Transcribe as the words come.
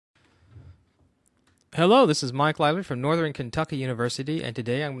Hello, this is Mike Lively from Northern Kentucky University, and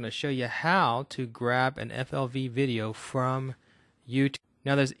today I'm going to show you how to grab an FLV video from YouTube.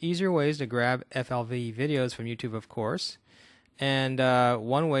 Now, there's easier ways to grab FLV videos from YouTube, of course, and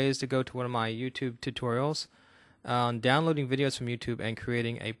one way is to go to one of my YouTube tutorials on downloading videos from YouTube and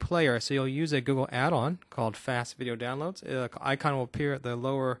creating a player. So you'll use a Google add-on called Fast Video Downloads. The icon will appear at the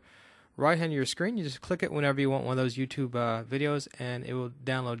lower right hand of your screen. You just click it whenever you want one of those YouTube videos, and it will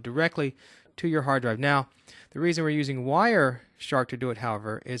download directly to your hard drive. Now, the reason we're using Wireshark to do it,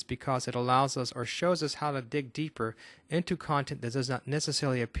 however, is because it allows us or shows us how to dig deeper into content that does not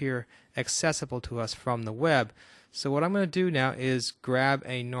necessarily appear accessible to us from the web. So what I'm going to do now is grab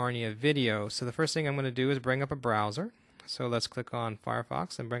a Narnia video. So the first thing I'm going to do is bring up a browser. So let's click on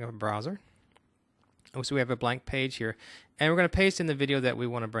Firefox and bring up a browser. So we have a blank page here, and we're going to paste in the video that we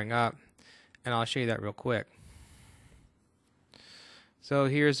want to bring up, and I'll show you that real quick. So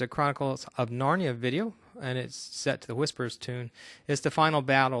here's the Chronicles of Narnia video, and it's set to the Whispers tune. It's the final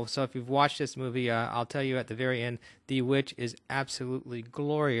battle. So if you've watched this movie, I'll tell you at the very end, the witch is absolutely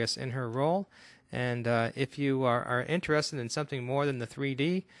glorious in her role. And if you are interested in something more than the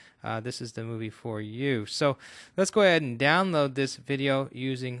 3D, this is the movie for you. So let's go ahead and download this video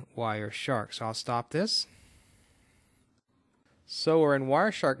using Wireshark. So I'll stop this. So we're in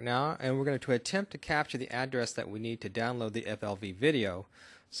Wireshark now, and we're going to attempt to capture the address that we need to download the FLV video.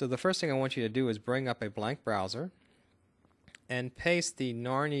 So the first thing I want you to do is bring up a blank browser and paste the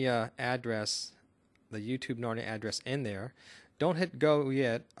Narnia address, the YouTube Narnia address in there. Don't hit go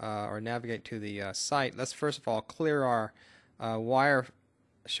yet or navigate to the site. Let's first of all clear our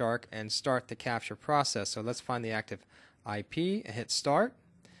Wireshark and start the capture process. So let's find the active IP and hit start.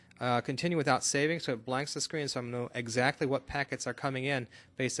 Continue without saving, so it blanks the screen so I know exactly what packets are coming in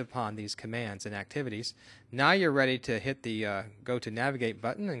based upon these commands and activities. Now you're ready to hit the go to navigate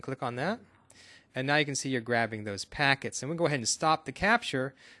button and click on that. And now you can see you're grabbing those packets. And we'll go ahead and stop the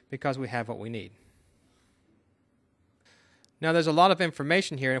capture because we have what we need. Now there's a lot of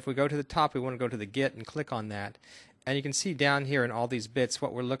information here, and if we go to the top, we want to go to the Get and click on that. And you can see down here in all these bits,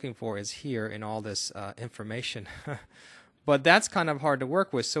 what we're looking for is here in all this information. But that's kind of hard to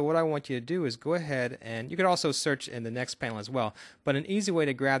work with, so what I want you to do is go ahead, and you could also search in the next panel as well. But an easy way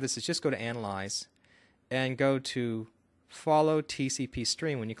to grab this is just go to Analyze and go to Follow TCP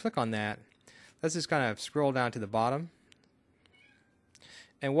Stream. When you click on that, let's just kind of scroll down to the bottom.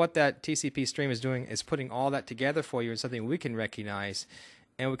 And what that TCP stream is doing is putting all that together for you in something we can recognize.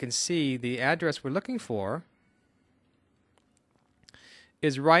 And we can see the address we're looking for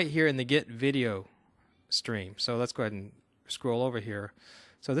is right here in the Get Video stream. So let's go ahead and scroll over here.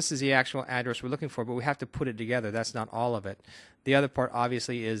 So this is the actual address we're looking for, but we have to put it together. That's not all of it. The other part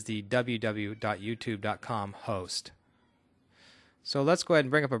obviously is the www.youtube.com host. So let's go ahead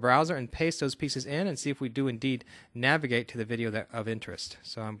and bring up a browser and paste those pieces in and see if we do indeed navigate to the video of interest.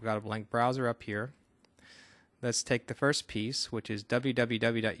 So I've got a blank browser up here. Let's take the first piece, which is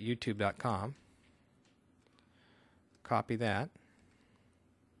www.youtube.com. Copy that.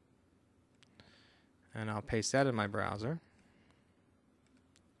 And I'll paste that in my browser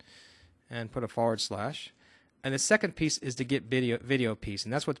and put a /. And the second piece is the Get Video piece,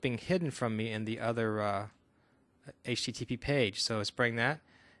 and that's what's being hidden from me in the other HTTP page. So let's bring that,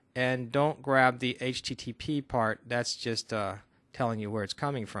 and don't grab the HTTP part. That's just telling you where it's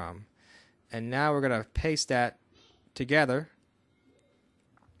coming from. And now we're going to paste that together.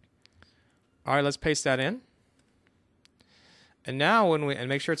 All right, let's paste that in. And now when we, and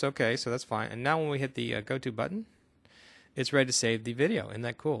make sure it's okay, so that's fine. And now when we hit the go to button, it's ready to save the video. Isn't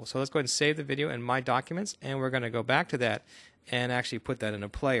that cool? So let's go ahead and save the video in My Documents, and we're going to go back to that and actually put that in a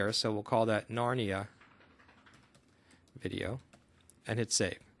player. So we'll call that Narnia video and hit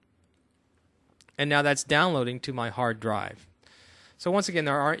save. And now that's downloading to my hard drive. So once again,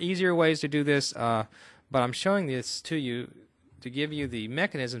 there are easier ways to do this, but I'm showing this to you to give you the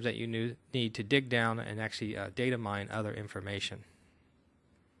mechanisms that you need to dig down and actually data mine other information.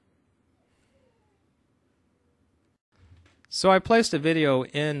 So I placed a video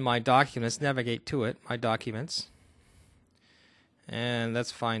in my documents. Navigate to it, My Documents, and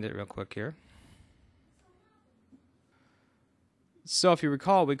let's find it real quick here. So if you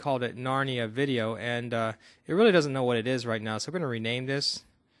recall, we called it Narnia Video, and it really doesn't know what it is right now, so we're going to rename this.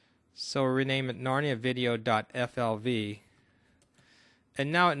 So we'll rename it narniavideo.flv.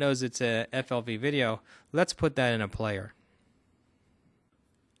 And now it knows it's a FLV video. Let's put that in a player.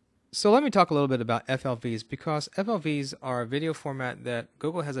 So let me talk a little bit about FLVs, because FLVs are a video format that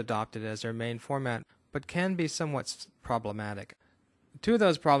Google has adopted as their main format, but can be somewhat problematic. Two of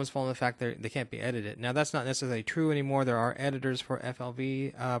those problems fall on the fact that they can't be edited. Now, that's not necessarily true anymore. There are editors for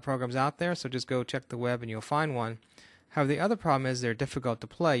FLV programs out there, so just go check the web and you'll find one. However, the other problem is they're difficult to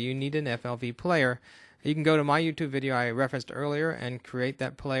play. You need an FLV player. You can go to my YouTube video I referenced earlier and create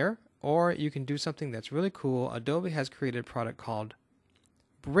that player, or you can do something that's really cool. Adobe has created a product called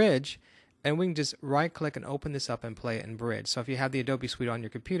Bridge, and we can just right-click and open this up and play it in Bridge. So if you have the Adobe suite on your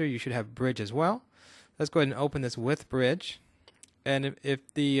computer, you should have Bridge as well. Let's go ahead and open this with Bridge. And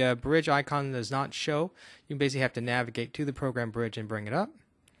if the Bridge icon does not show, you basically have to navigate to the program Bridge and bring it up.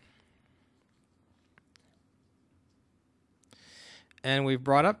 And we've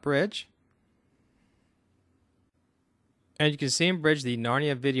brought up Bridge. And you can see in Bridge the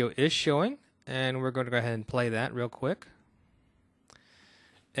Narnia video is showing, and we're going to go ahead and play that real quick.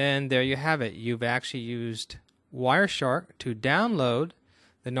 And there you have it. You've actually used Wireshark to download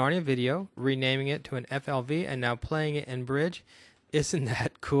the Narnia video, renaming it to an FLV, and now playing it in Bridge. Isn't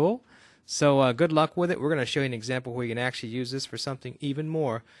that cool? So good luck with it. We're going to show you an example where you can actually use this for something even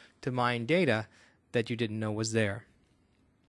more to mine data that you didn't know was there.